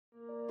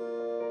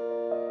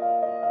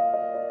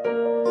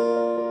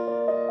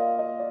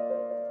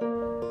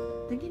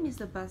Thank you,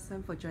 Mr.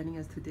 Bassam, for joining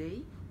us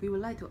today. We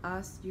would like to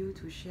ask you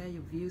to share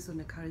your views on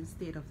the current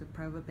state of the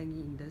private banking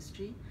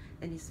industry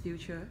and its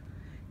future,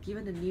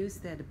 given the news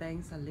that the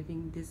banks are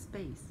leaving this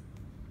space.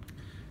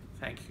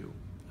 Thank you.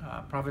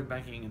 Private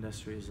banking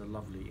industry is a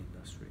lovely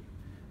industry.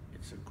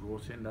 It's a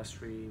growth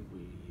industry.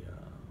 We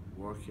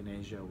work in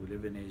Asia, we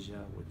live in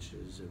Asia, which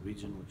is a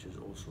region which is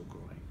also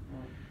growing.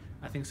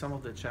 I think some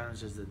of the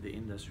challenges that the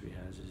industry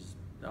has is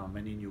there are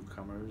many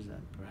newcomers,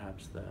 and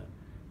perhaps the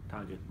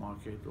target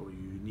market or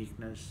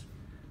uniqueness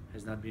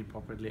has not been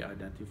properly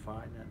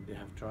identified, and they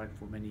have tried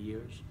for many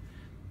years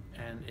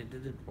and it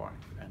didn't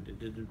work. And it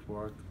didn't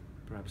work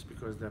perhaps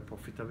because their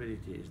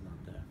profitability is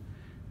not there.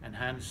 And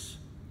hence,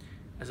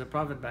 as a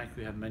private bank,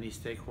 we have many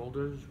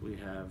stakeholders. We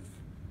have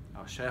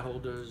our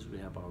shareholders, we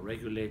have our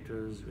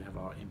regulators, we have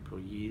our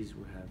employees,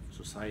 we have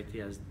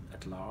society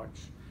at large,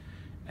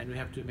 and we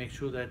have to make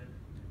sure that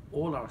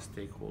all our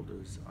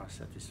stakeholders are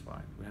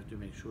satisfied. We have to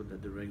make sure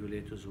that the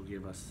regulators who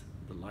give us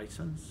the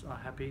license are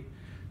happy,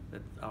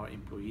 that our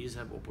employees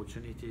have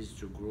opportunities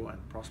to grow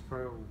and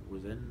prosper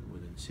within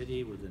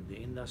Citi, within the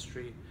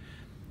industry,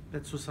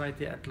 that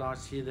society at large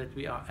see that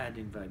we are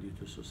adding value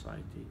to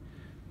society.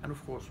 And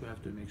of course, we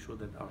have to make sure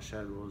that our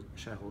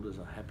shareholders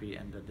are happy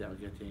and that they are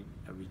getting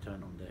a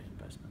return on their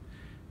investment.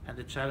 And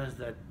the challenge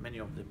that many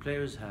of the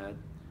players had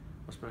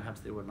was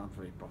perhaps they were not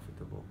very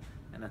profitable.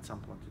 And at some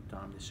point in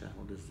time, the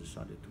shareholders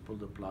decided to pull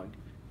the plug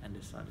and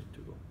decided to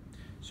go.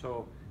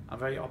 So I'm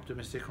very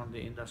optimistic on the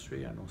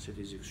industry. I know Citi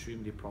is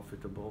extremely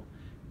profitable.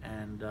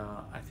 And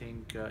I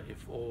think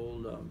if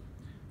all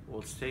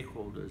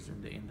stakeholders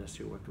in the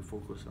industry were to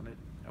focus on it,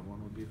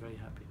 everyone would be very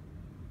happy.